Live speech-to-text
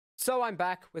So I'm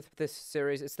back with this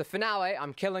series. It's the finale.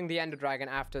 I'm killing the Enderdragon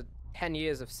after 10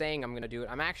 years of saying I'm going to do it.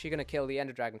 I'm actually going to kill the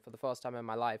Enderdragon for the first time in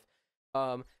my life.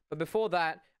 But before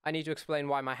that, I need to explain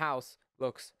why my house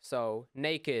looks so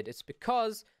naked. It's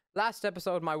because last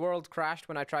episode, my world crashed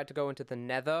when I tried to go into the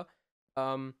nether.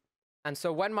 And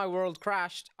so when my world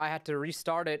crashed, I had to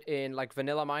restart it in like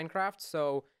vanilla Minecraft.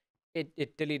 So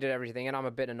it deleted everything, and I'm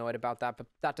a bit annoyed about that, but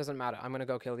that doesn't matter. I'm going to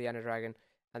go kill the Enderdragon.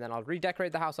 And then I'll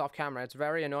redecorate the house off camera. It's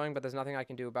very annoying, but there's nothing I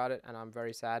can do about it, and I'm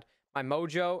very sad. My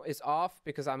mojo is off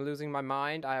because I'm losing my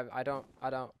mind. I don't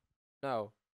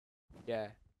know. Yeah.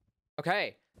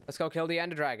 Okay, let's go kill the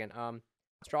Enderdragon.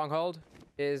 Stronghold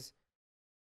is...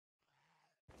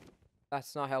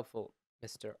 That's not helpful,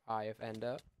 Mr. Eye of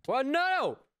Ender. Well,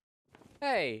 no!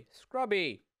 Hey,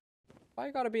 Scrubby. Why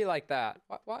you gotta be like that?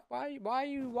 Why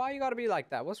you gotta be like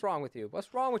that? What's wrong with you?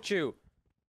 What's wrong with you?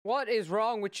 What is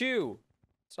wrong with you?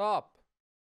 Stop.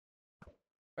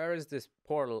 Where is this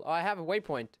portal? Oh, I have a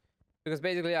waypoint. Because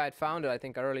basically I had found it, I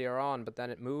think, earlier on, but then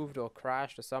it moved or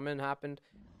crashed or something happened.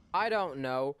 I don't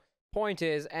know. Point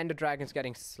is, Enderdragon's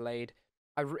getting slayed.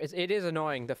 It is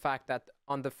annoying, the fact that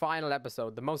on the final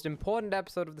episode, the most important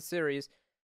episode of the series,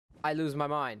 I lose my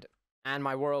mind. And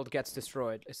my world gets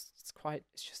destroyed. It's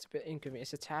just a bit inconvenient.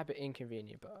 It's a tad bit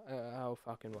inconvenient, but oh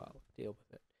fucking well. Deal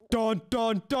with it. Dun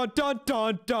dun dun dun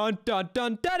dun dun dun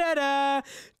dun da da da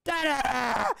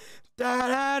da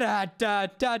da da da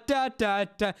da da da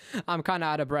da. I'm kind of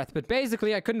out of breath, but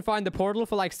basically I couldn't find the portal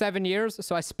for like 7 years,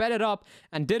 so I sped it up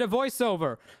and did a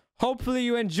voiceover. Hopefully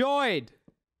you enjoyed.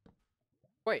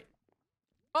 Wait.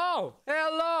 Oh,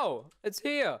 hello. It's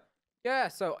here. Yeah,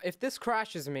 so if this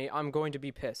crashes me, I'm going to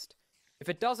be pissed. If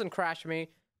it doesn't crash me,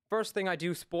 first thing I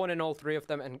do, spawn in all 3 of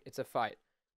them, and it's a fight.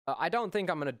 I don't think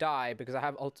I'm gonna die because I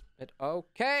have ultimate.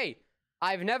 Okay,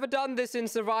 I've never done this in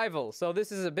survival, so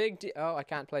this is a big deal. Oh, I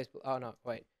can't place. Oh no,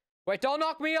 wait, don't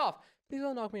knock me off. Please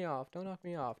don't knock me off. Don't knock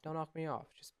me off. Don't knock me off.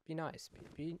 Just be nice.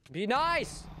 Be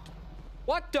nice.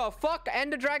 What the fuck?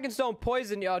 Enderdragons don't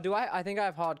poison you. Oh, do I? I think I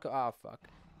have hardcore. Oh fuck.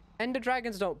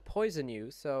 Enderdragons don't poison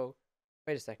you. So,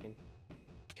 wait a second.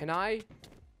 Can I?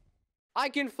 I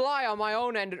can fly on my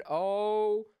own ender.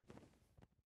 Oh.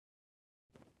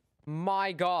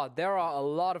 My god, there are a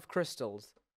lot of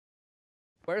crystals.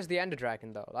 Where's the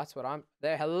Enderdragon, though? That's what I'm...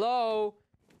 There, hello?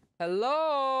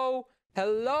 Hello?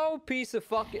 Hello, piece of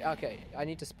fucking... Okay, I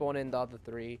need to spawn in the other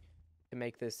 3 to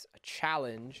make this a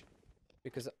challenge.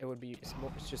 Because it would be... It's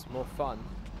just more fun.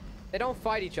 They don't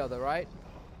fight each other, right?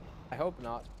 I hope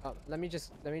not. Let me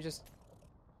just...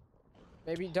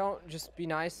 Maybe don't just be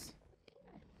nice.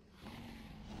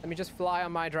 Let me just fly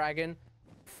on my dragon.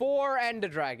 4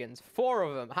 Enderdragons. 4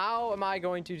 of them. How am I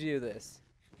going to do this?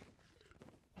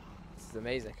 This is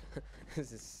amazing.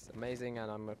 This is amazing, and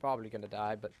I'm probably going to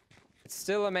die, but it's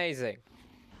still amazing.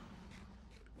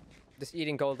 Just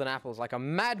eating golden apples like a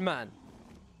madman.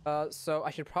 So I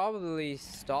should probably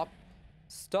stop.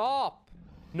 Stop!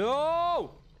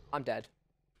 No! I'm dead.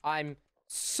 I'm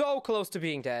so close to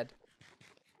being dead.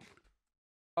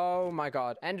 Oh my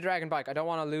god. Enderdragon bike, I don't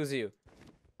want to lose you.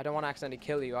 I don't want to accidentally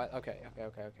kill you. Okay.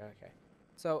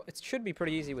 So it should be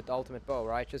pretty easy with the ultimate bow,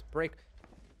 right? Just break.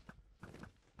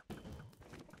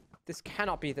 This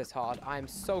cannot be this hard. I'm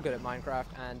so good at Minecraft,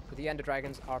 and the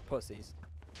Enderdragons are pussies.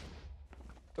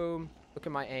 Boom. Look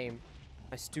at my aim.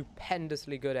 My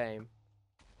stupendously good aim.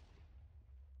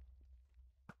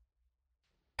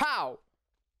 Pow!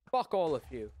 Fuck all of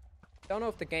you. Don't know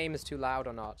if the game is too loud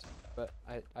or not, but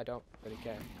I don't really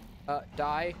care.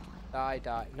 Die.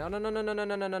 Die. No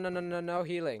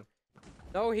healing.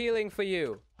 No healing for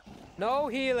you. No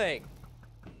healing.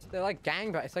 They're like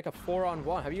gangbang. It's like a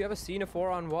 4-on-1. Have you ever seen a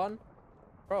 4-on-1?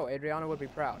 Bro, Adriana would be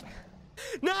proud.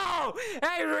 No!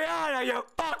 Adriana, you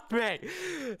fucked me!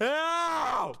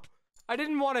 No! I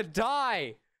didn't want to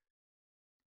die.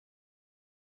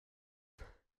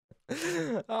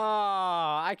 Oh,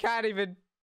 I can't even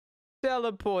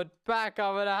teleport back.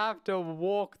 I'm gonna have to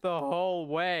walk the whole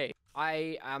way.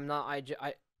 What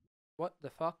the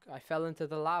fuck? I fell into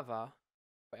the lava.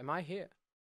 Wait, am I here?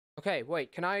 Okay,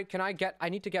 wait, can I get... I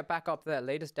need to get back up there.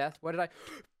 Latest death. Where did I...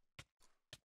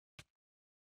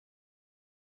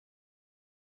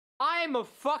 I'm a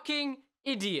fucking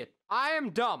idiot. I am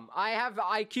dumb. I have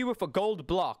IQ with a gold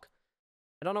block.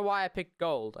 I don't know why I picked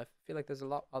gold. I feel like there's a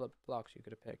lot other blocks you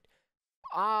could have picked.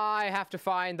 I have to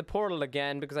find the portal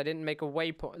again because I didn't make a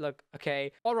waypoint. Look,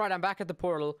 okay. All right, I'm back at the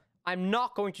portal. I'm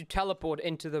not going to teleport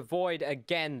into the void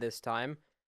again this time.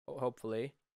 Oh,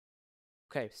 hopefully.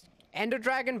 Okay,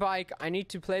 Enderdragon bike. I need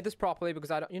to play this properly because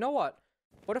I don't... You know what?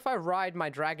 What if I ride my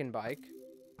dragon bike?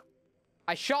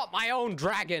 I shot my own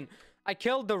dragon. I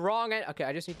killed the wrong end. Okay,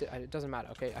 I just need to... It doesn't matter.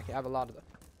 Okay, I have a lot of them.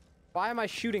 Why am I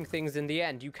shooting things in the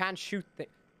end? You can't shoot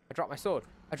things. I dropped my sword.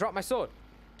 I dropped my sword.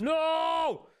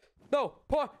 No! No!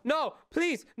 Poor... No!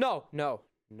 Please! No! No.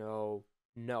 No.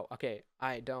 No. Okay,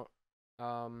 I don't...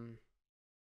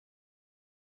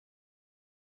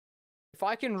 If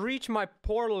I can reach my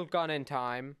portal gun in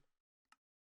time...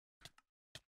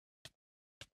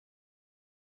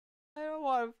 I don't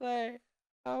want to play.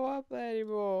 I don't want to play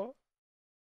anymore.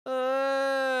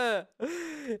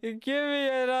 Give me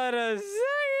another second.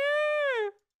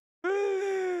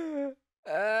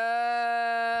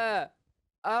 I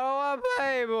don't want to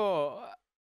play anymore.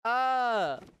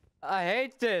 I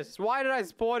hate this. Why did I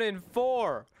spawn in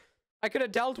 4? I could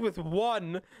have dealt with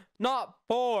 1, not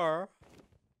 4.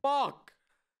 Fuck.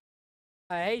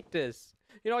 I hate this.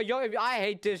 You know, I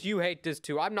hate this. You hate this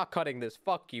too. I'm not cutting this.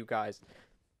 Fuck you guys.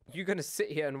 You're gonna sit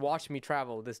here and watch me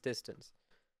travel this distance.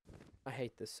 I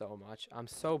hate this so much. I'm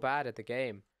so bad at the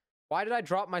game. Why did I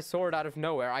drop my sword out of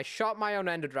nowhere? I shot my own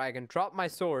Enderdragon, dropped my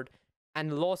sword,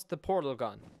 and lost the portal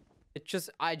gun.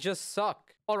 I just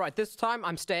suck. Alright, this time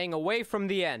I'm staying away from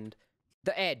the end.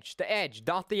 The edge,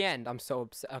 not the end. I'm so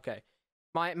upset. Okay.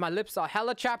 My lips are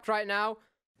hella chapped right now,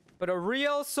 but a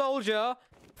real soldier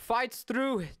fights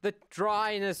through the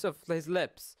dryness of his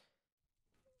lips.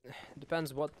 It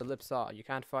depends what the lips are. You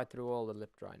can't fight through all the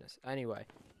lip dryness. Anyway,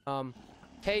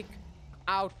 take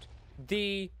out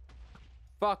the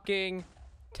fucking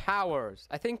towers.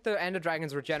 I think the Ender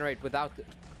Dragons regenerate without the...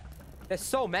 There's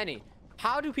so many.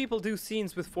 How do people do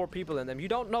scenes with 4 people in them? You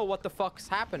don't know what the fuck's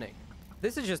happening.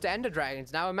 This is just Ender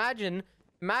Dragons. Now imagine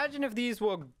if these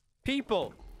were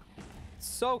people. It's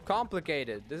so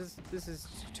complicated. This is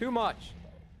too much.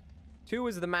 2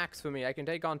 is the max for me. I can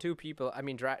take on 2 people. I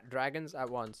mean, dragons at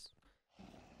once.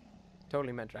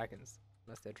 Totally meant dragons.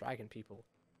 Unless they're dragon people.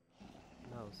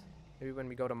 Who knows? Maybe when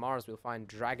we go to Mars, we'll find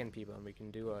dragon people and we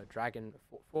can do a dragon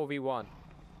 4v1.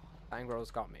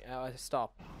 Angro's got me.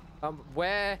 Stop.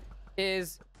 Where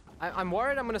is... I'm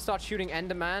worried I'm going to start shooting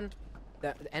Enderman.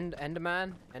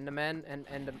 Enderman.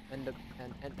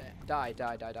 Die.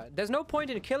 There's no point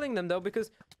in killing them, though,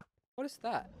 because... What is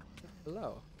that?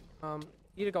 Hello.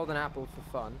 Eat a golden apple for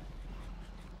fun.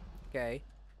 Okay.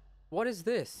 What is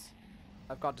this?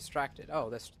 I've got distracted. Oh,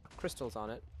 there's crystals on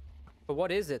it. But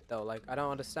what is it, though? Like, I don't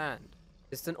understand.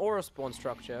 It's an aura spawn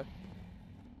structure.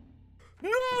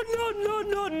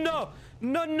 No!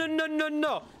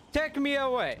 Take me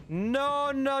away.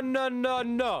 No.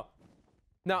 No,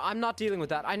 I'm not dealing with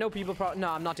that. I know people No,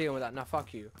 I'm not dealing with that. No,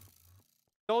 fuck you.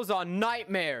 Those are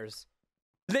nightmares.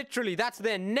 Literally, that's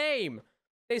their name.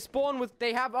 They spawn with...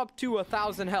 They have up to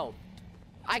 1,000 health.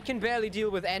 I can barely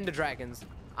deal with Ender Dragons.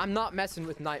 I'm not messing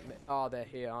with nightmares. Oh, they're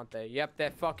here, aren't they? Yep,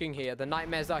 they're fucking here. The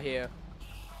nightmares are here.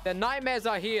 The nightmares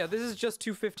are here. This is just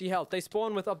 250 health. They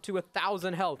spawn with up to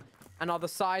 1,000 health and are the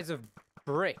size of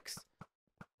bricks.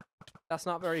 That's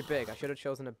not very big. I should have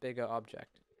chosen a bigger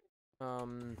object.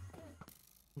 In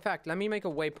fact, let me make a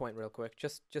waypoint real quick.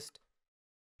 Just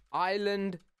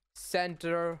island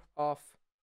center of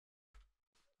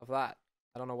that.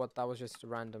 I don't know what that was, just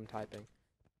random typing.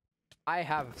 I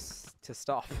have to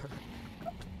stop.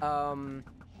 If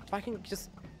I can just...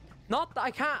 Not that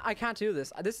I can't do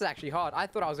this. This is actually hard. I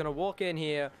thought I was going to walk in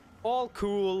here, all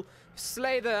cool,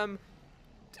 slay them,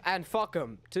 and fuck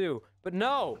them, too. But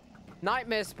no!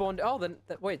 Nightmares spawned... Oh,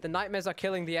 wait, the nightmares are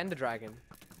killing the Ender Dragon.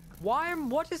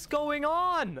 What is going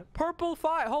on? Purple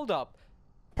fire. Hold up.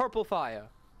 Purple fire.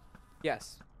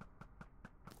 Yes.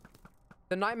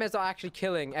 The nightmares are actually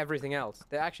killing everything else.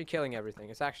 They're actually killing everything.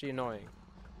 It's actually annoying.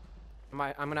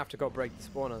 I'm gonna have to go break the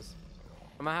spawners.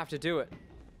 I'm gonna have to do it.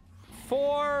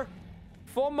 For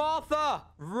Martha!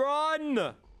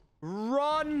 Run!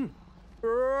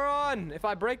 If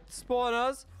I break the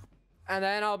spawners, and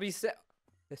then I'll be set.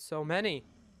 There's so many.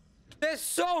 There's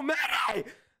so many!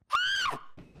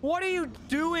 What are you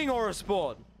doing,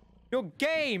 Auraspawn? Your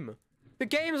game. The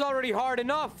game's already hard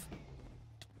enough.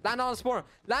 Land on a spawner.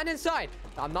 Land inside.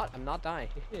 I'm not dying.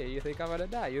 You think I'm gonna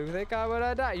die? You think I'm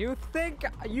gonna die? You think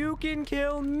you can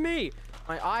kill me?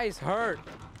 My eyes hurt.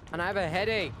 And I have a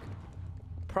headache.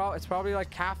 It's probably like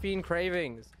caffeine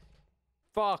cravings.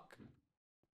 Fuck.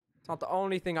 It's not the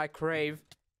only thing I crave.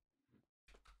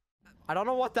 I don't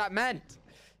know what that meant.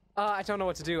 I don't know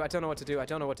what to do. I don't know what to do. I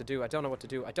don't know what to do. I don't know what to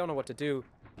do. I don't know what to do.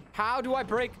 How do I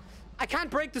break? I can't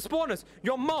break the spawners.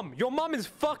 Your mom is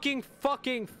fucking.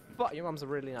 Your mom's a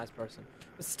really nice person.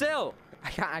 But still, I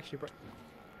can't actually break.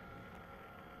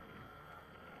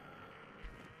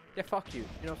 Yeah, fuck you.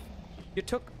 You know, you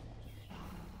took...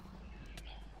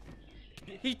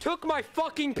 He took my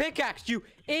fucking pickaxe, you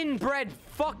inbred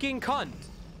fucking cunt.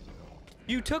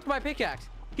 You took my pickaxe.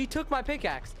 He took my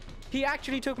pickaxe. He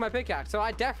actually took my pickaxe. So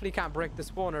I definitely can't break the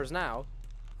spawners now.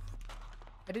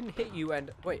 I didn't hit you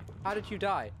and... Wait, how did you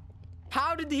die?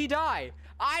 How did he die?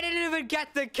 I didn't even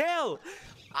get the kill.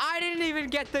 I didn't even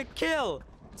get the kill.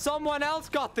 Someone else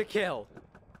got the kill.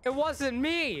 It wasn't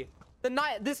me.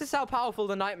 This is how powerful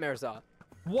the nightmares are.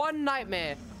 One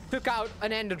nightmare took out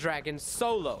an Enderdragon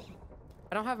solo.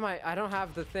 I don't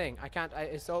have the thing. I can't.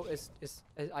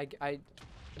 I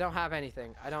don't have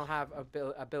anything. I don't have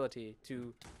ability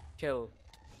to kill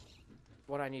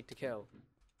what I need to kill.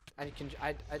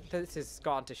 This is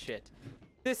gone to shit.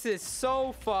 This is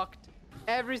so fucked.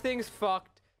 Everything's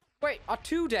fucked. Wait, are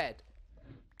 2 dead?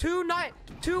 2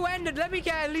 ended. Let me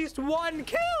get at least 1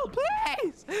 kill,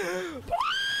 please.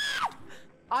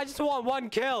 I just want 1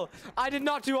 kill. I did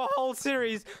not do a whole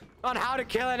series on how to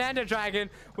kill an Enderdragon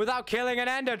without killing an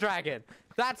Enderdragon.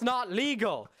 That's not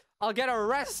legal. I'll get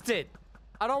arrested.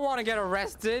 I don't want to get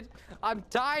arrested. I'm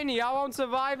tiny. I won't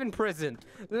survive in prison.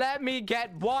 Let me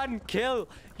get 1 kill,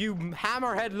 you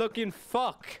hammerhead looking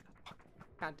fuck. I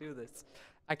can't do this.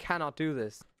 I cannot do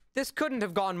this. This couldn't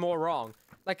have gone more wrong.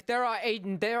 Like, there are 8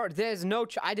 and there's no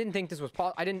I didn't think this was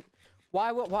possible. I didn't.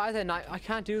 Why are there I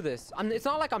can't do this. It's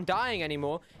not like I'm dying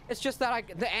anymore. It's just that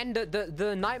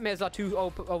the nightmares are too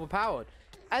overpowered.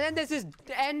 And then there's this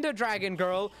Enderdragon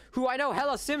girl who I know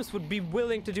hella simps would be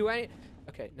willing to do any.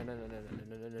 Okay,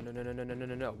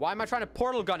 no. Why am I trying to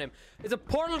portal gun him? It's a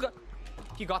portal gun.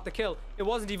 He got the kill. It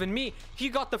wasn't even me. He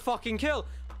got the fucking kill.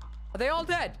 Are they all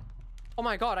dead? Oh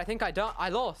my god, I think I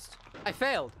lost. I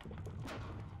failed.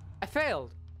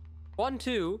 1,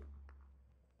 2.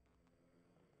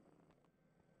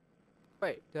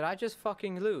 Wait, did I just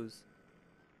fucking lose?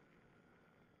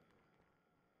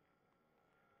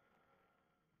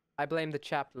 I blame the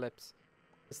chapped lips.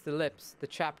 It's the lips. The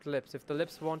chapped lips. If the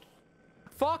lips won't...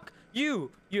 Fuck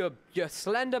you! You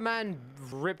Slender Man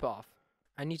ripoff.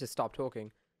 I need to stop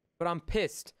talking. But I'm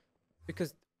pissed.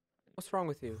 Because... What's wrong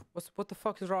with you? What the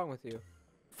fuck is wrong with you?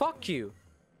 Fuck you!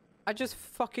 I just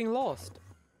fucking lost.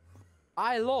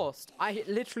 I lost. I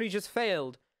literally just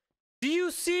failed. Do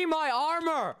you see my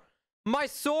armor? My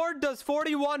sword does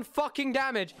 41 fucking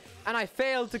damage, and I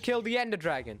failed to kill the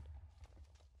Enderdragon.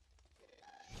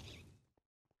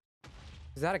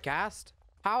 Is that a ghast?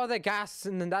 How are they ghasts?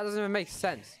 And then that doesn't even make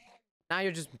sense. Now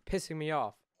you're just pissing me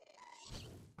off.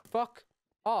 Fuck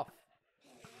off.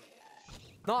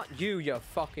 Not you, you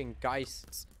fucking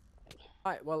geists.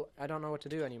 Alright, well, I don't know what to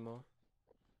do anymore.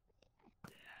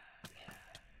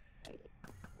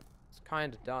 It's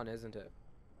kind of done, isn't it?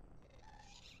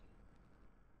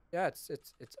 Yeah, it's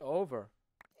over.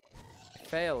 I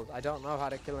failed. I don't know how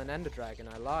to kill an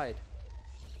Enderdragon. I lied.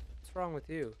 What's wrong with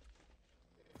you?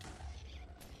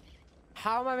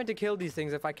 How am I meant to kill these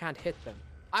things if I can't hit them?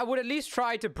 I would at least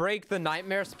try to break the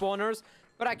nightmare spawners,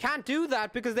 but I can't do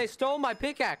that because they stole my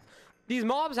pickaxe. These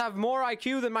mobs have more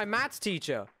IQ than my maths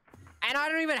teacher. And I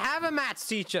don't even have a maths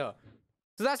teacher.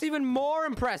 So that's even more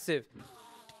impressive.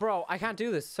 Bro, I can't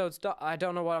do this. So it's I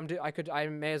don't know what I'm doing. I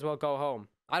may as well go home.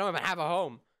 I don't even have a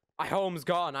home. My home's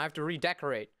gone. I have to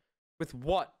redecorate. With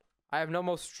what? I have no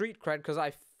more street cred because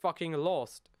I fucking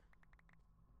lost.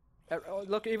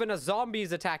 Look, even a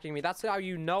zombie's attacking me. That's how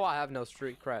you know I have no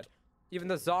street cred. Even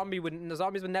the zombies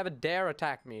would never dare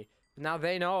attack me. Now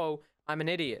they know I'm an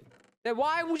idiot. Then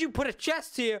why would you put a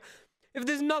chest here if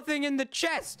there's nothing in the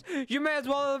chest? You may as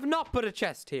well have not put a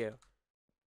chest here.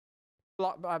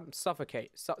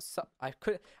 Suffocate.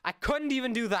 I couldn't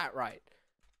even do that right.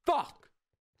 Fuck.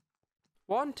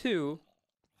 1, 2.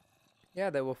 Yeah,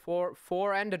 there were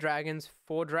four Ender Dragons,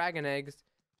 4 dragon eggs.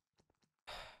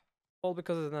 All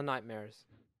because of the nightmares.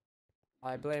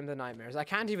 I blame the nightmares. I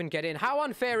can't even get in. How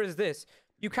unfair is this?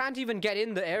 You can't even get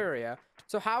in the area.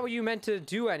 So how are you meant to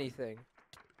do anything?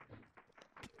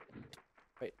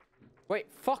 Wait,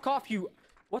 fuck off, you...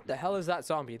 What the hell is that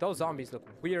zombie? Those zombies look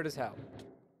weird as hell.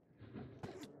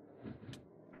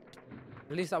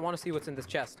 At least I want to see what's in this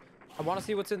chest. I want to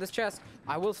see what's in this chest.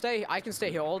 I will stay. I can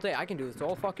stay here all day. I can do this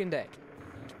all fucking day.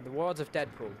 The words of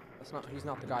Deadpool. He's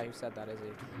not the guy who said that, is he?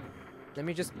 Let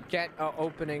me just get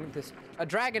opening this. A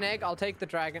dragon egg. I'll take the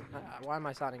dragon. Why am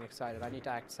I sounding excited? I need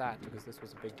to act sad because this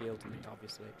was a big deal to me,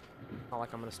 obviously. Not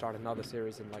like I'm going to start another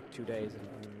series in like 2 days and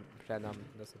pretend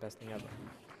that's the best thing ever.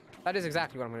 That is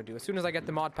exactly what I'm going to do. As soon as I get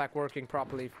the mod pack working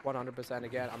properly 100%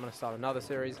 again, I'm going to start another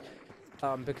series.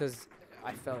 Because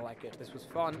I felt like it. This was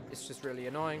fun. It's just really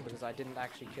annoying because I didn't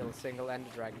actually kill a single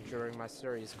Enderdragon during my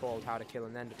series called How to Kill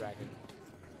an Enderdragon.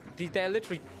 They're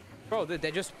literally... Bro,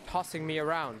 they're just tossing me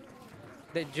around.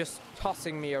 They're just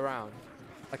tossing me around.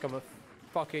 Like I'm a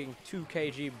fucking 2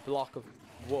 kg block of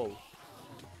wool.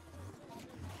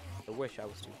 I wish I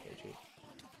was 2 kg.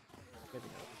 Maybe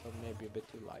not, or maybe a bit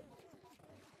too light.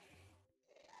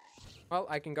 Well,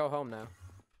 I can go home now.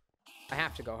 I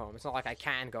have to go home. It's not like I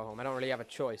can go home. I don't really have a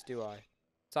choice, do I?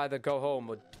 It's either go home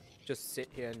or just sit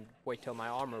here and wait till my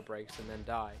armor breaks and then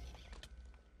die.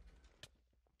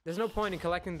 There's no point in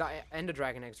collecting the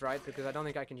Enderdragon eggs, right? Because I don't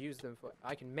think I can use them for...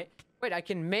 I can make... Wait, I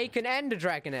can make an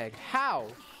Enderdragon egg. How?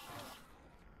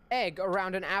 Egg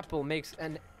around an apple makes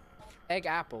an egg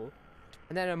apple.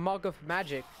 And then a mug of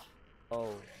magic.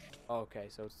 Oh. Okay,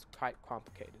 so it's quite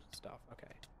complicated stuff.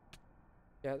 Okay.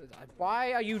 Yeah,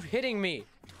 why are you hitting me?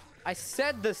 I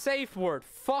said the safe word.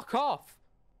 Fuck off.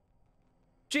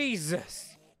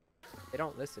 Jesus. They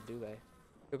don't listen, do they?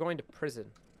 You're going to prison.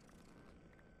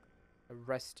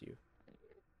 Arrest you.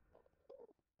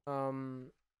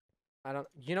 I don't...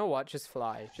 You know what? Just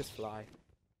fly. Just fly.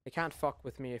 They can't fuck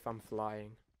with me if I'm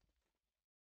flying.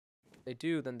 If they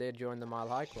do, then they'd join the Mile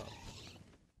High Club.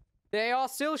 They are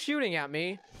still shooting at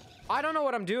me. I don't know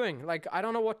what I'm doing. Like, I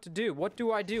don't know what to do. What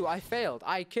do? I failed.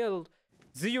 I killed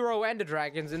 0 Ender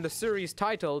Dragons in the series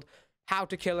titled How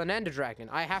to Kill an Ender Dragon.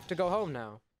 I have to go home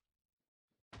now.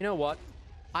 You know what?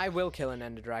 I will kill an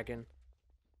Ender Dragon.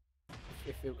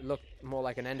 If it looked more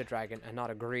like an Ender Dragon and not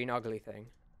a green ugly thing.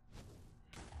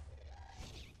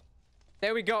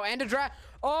 There we go. Ender Dragon.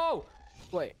 Oh!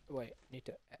 Wait. I need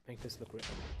to make this look real.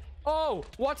 Oh!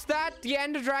 What's that? The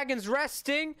Ender Dragon's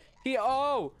resting?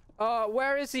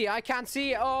 Where is he? I can't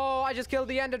see. Oh, I just killed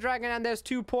the Ender Dragon and there's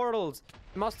 2 portals.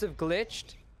 It must have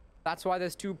glitched. That's why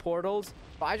there's 2 portals.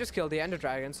 But I just killed the Ender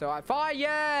Dragon, so I... Fire!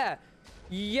 Yeah!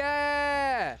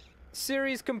 Yeah!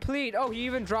 Series complete. Oh, he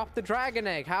even dropped the dragon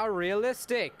egg. How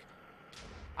realistic.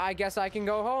 I guess I can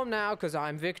go home now because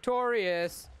I'm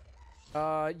victorious.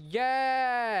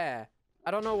 Yeah!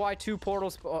 I don't know why 2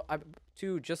 portals...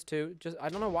 Just two. I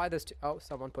don't know why there's 2... Oh,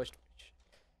 someone pushed...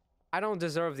 I don't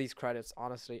deserve these credits,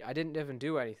 honestly. I didn't even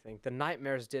do anything. The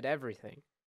nightmares did everything.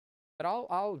 But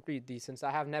I'll read these since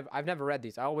I've never read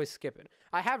these. I always skip it.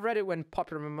 I have read it when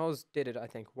Popular Memos did it, I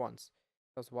think, once.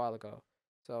 That was a while ago.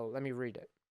 So let me read it.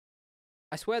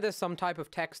 I swear there's some type of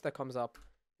text that comes up.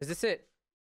 Is this it?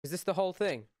 Is this the whole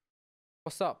thing?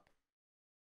 What's up?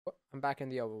 I'm back in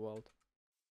the overworld.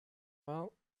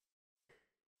 Well,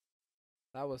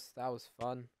 that was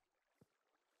fun.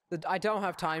 I don't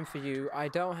have time for you. I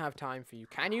don't have time for you.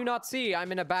 Can you not see?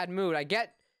 I'm in a bad mood. I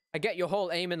get your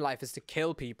whole aim in life is to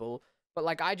kill people. But,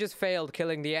 like, I just failed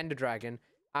killing the Ender Dragon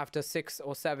after 6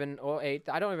 or 7 or 8.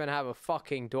 I don't even have a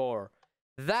fucking door.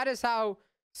 That is how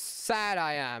sad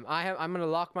I am. I'm gonna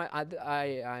lock my...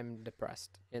 I'm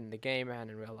depressed in the game and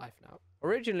in real life now.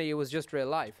 Originally, it was just real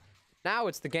life. Now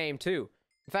it's the game, too.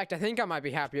 In fact, I think I might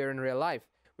be happier in real life.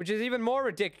 Which is even more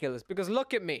ridiculous, because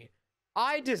look at me.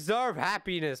 I deserve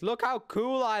happiness. Look how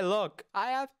cool I look.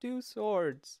 I have 2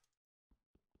 swords.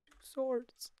 2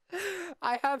 swords.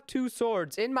 I have 2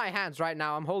 swords. In my hands right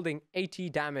now, I'm holding 80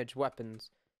 damage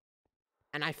weapons.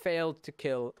 And I failed to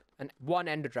kill one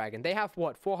Ender Dragon. They have,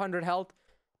 what, 400 health?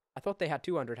 I thought they had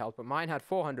 200 health, but mine had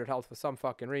 400 health for some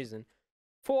fucking reason.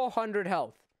 400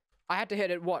 health. I had to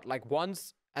hit it, what, like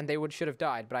once? And they should have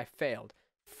died, but I failed.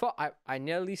 I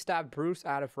nearly stabbed Bruce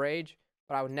out of rage.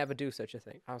 But I would never do such a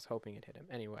thing. I was hoping it hit him.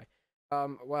 Anyway.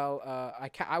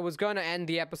 I was going to end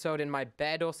the episode in my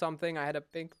bed or something. I had a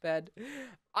pink bed.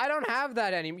 I don't have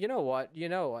that anymore. You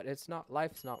know what?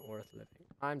 Life's not worth living.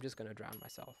 I'm just going to drown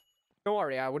myself. Don't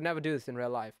worry. I would never do this in real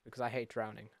life because I hate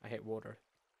drowning. I hate water.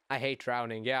 I hate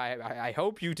drowning. Yeah, I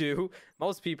hope you do.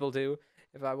 Most people do.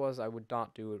 If I was, I would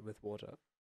not do it with water.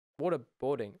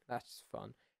 Waterboarding. That's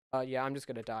fun. Yeah, I'm just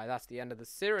gonna die. That's the end of the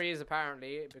series,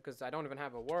 apparently, because I don't even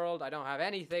have a world. I don't have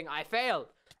anything. I failed.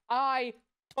 I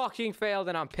fucking failed,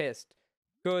 and I'm pissed.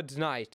 Good night.